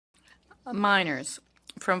minors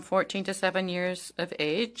from 14 to 7 years of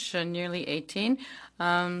age, nearly 18.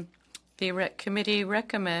 The committee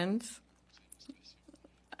recommends,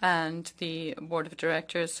 and the board of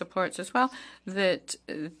directors supports as well, that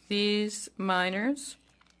these minors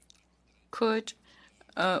could,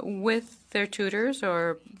 with their tutors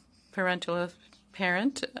or parental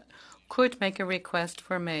parent, could make a request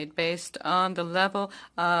for aid based on the level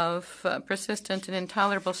of persistent and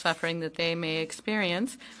intolerable suffering that they may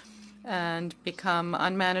experience and become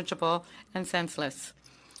unmanageable and senseless.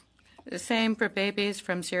 The same for babies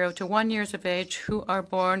from 0 to 1 years of age who are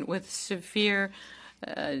born with severe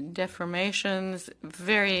deformations,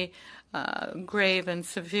 very grave and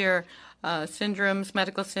severe syndromes,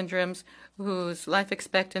 medical syndromes, whose life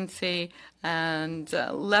expectancy and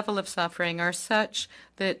level of suffering are such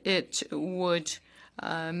that it would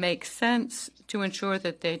make sense to ensure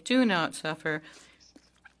that they do not suffer,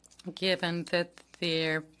 given that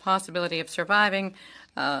their possibility of surviving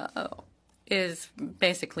is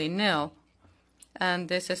basically nil. And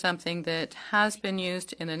this is something that has been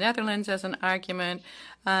used in the Netherlands as an argument,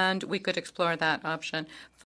 and we could explore that option.